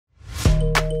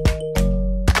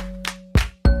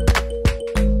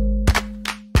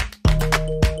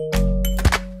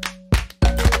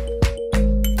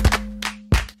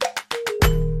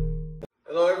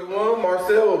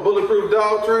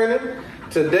Dog Training.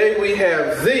 Today we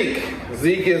have Zeke.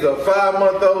 Zeke is a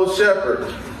 5-month-old shepherd.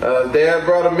 Dad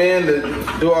brought him in to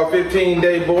do our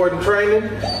 15-day board and training.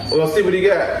 We're gonna see what he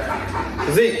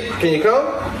got. Zeke, can you come?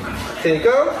 Can you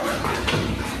come?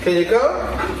 Can you come?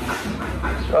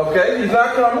 Okay, he's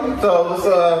not coming, so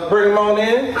let's bring him on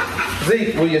in.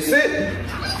 Zeke, will you sit?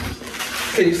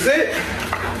 Can you sit?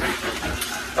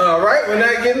 All right, we're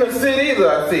not getting him to sit either,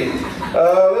 I see.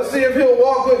 Let's see if he'll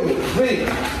walk with me. Zeke,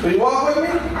 will you walk with me?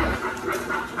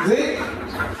 Zeke?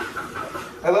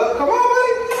 Hello? Come on,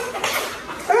 buddy.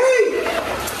 Hey!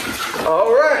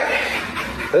 All right.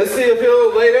 Let's see if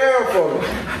he'll lay down for me.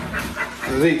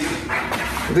 Zeke.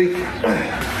 Zeke.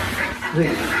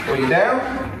 Zeke. Are you down?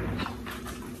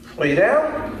 Are you down?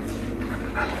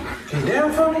 You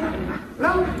down for me?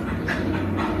 No?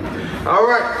 All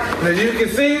right. As you can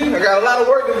see, I got a lot of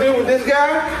work to do with this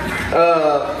guy.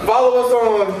 Follow us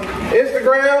on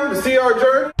Instagram to see our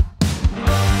journey.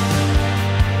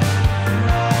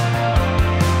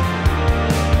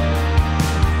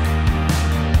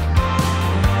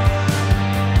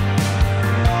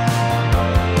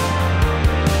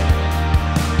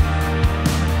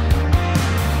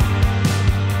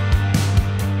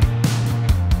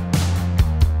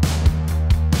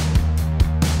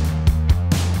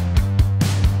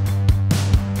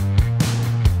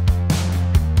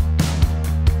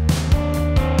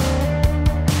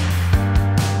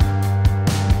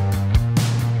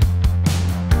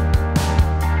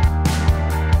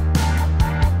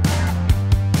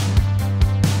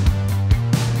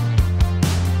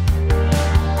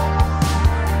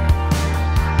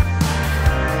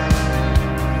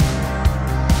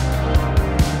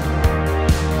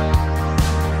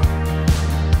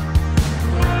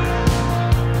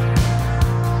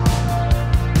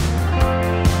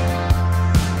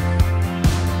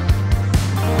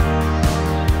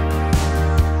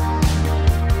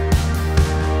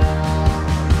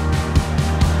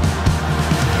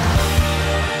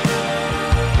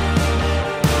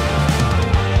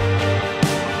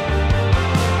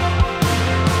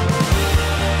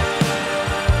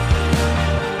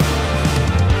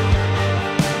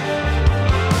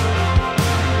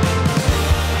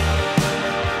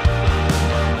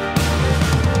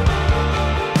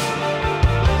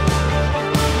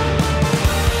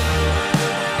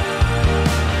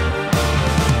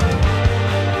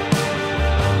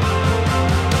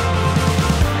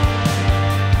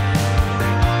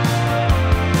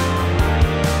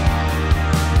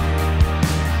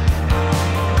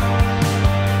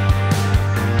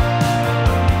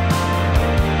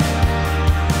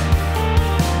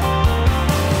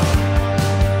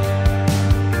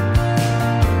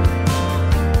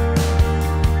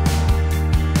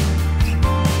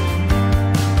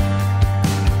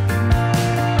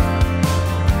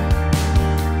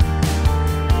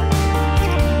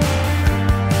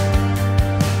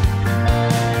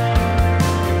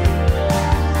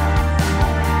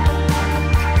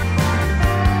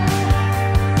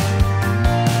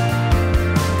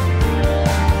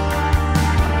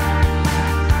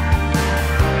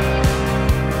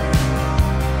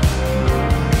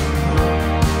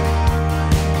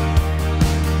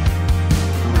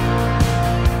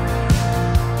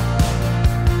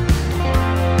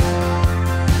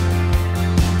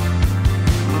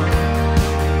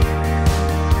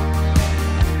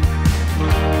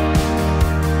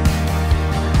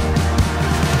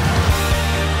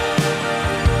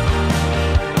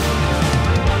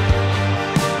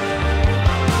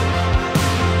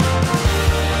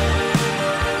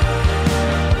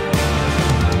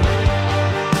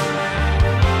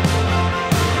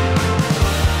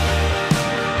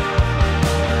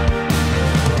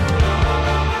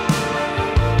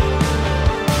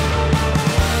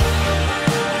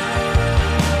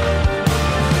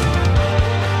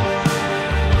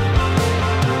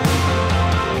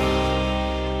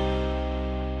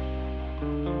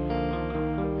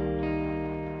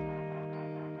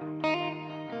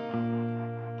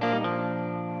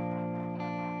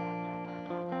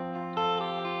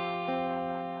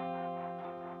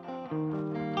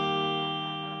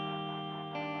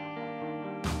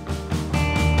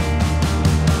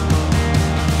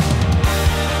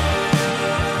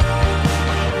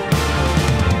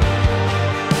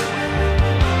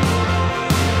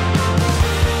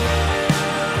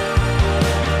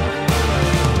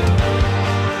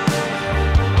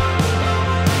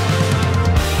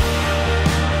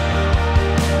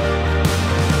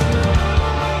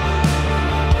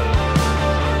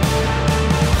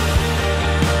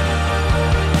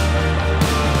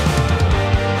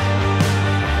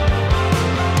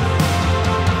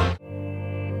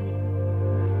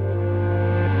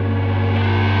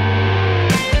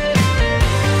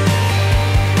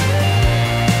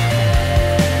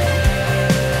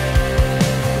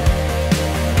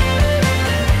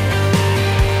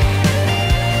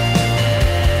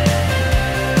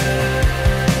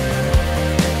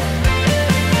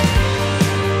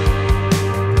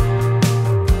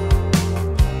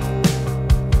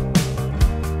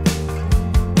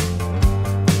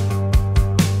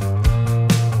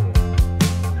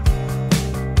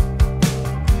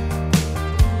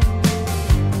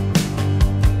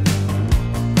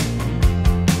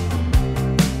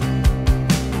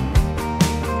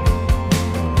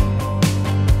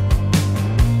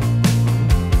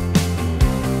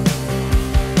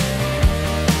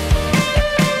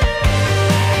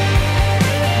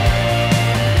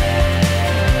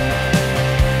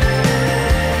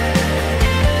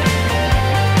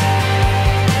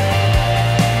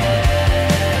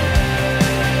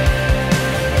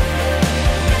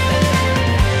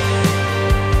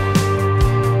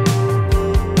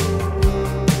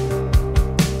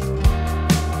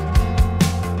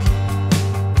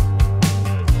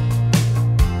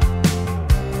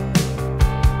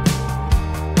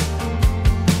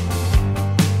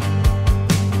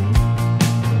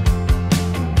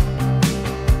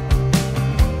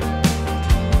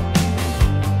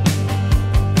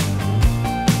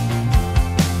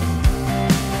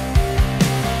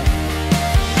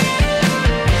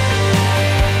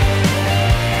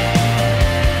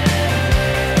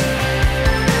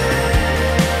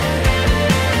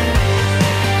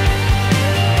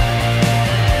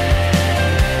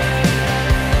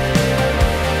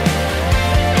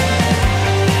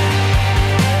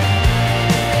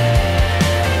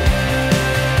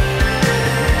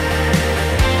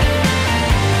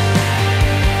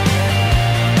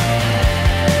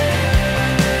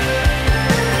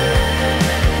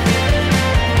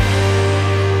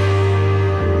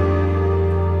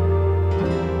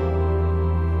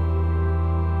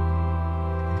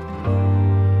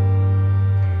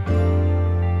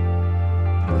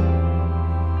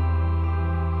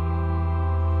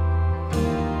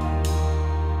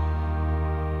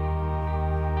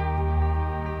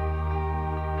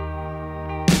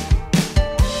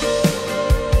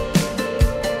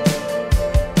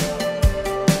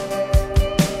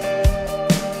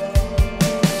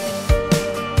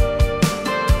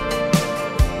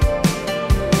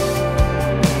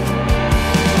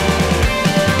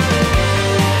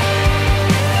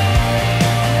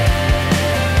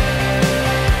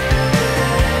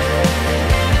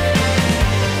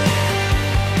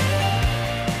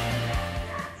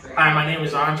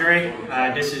 Andre.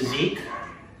 This is Zeke.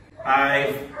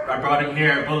 I brought him here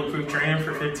at Bulletproof Training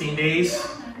for 15 days.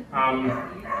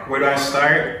 Where do I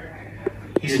start?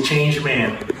 He's a changed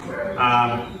man.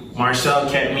 Marcel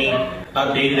kept me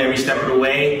updated every step of the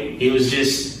way.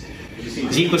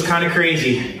 Zeke was kind of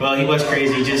crazy. Well, he was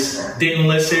crazy. He just didn't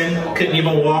listen, couldn't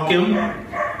even walk him.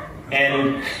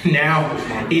 And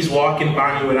now he's walking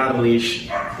by me without a leash.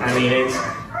 I mean,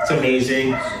 it's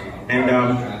amazing.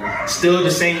 And still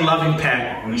the same loving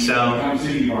pet. So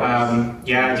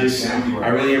yeah, I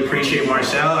really appreciate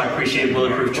Marcel. I appreciate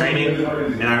Bulletproof Training.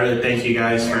 And I really thank you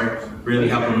guys for really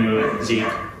helping me with Zeke.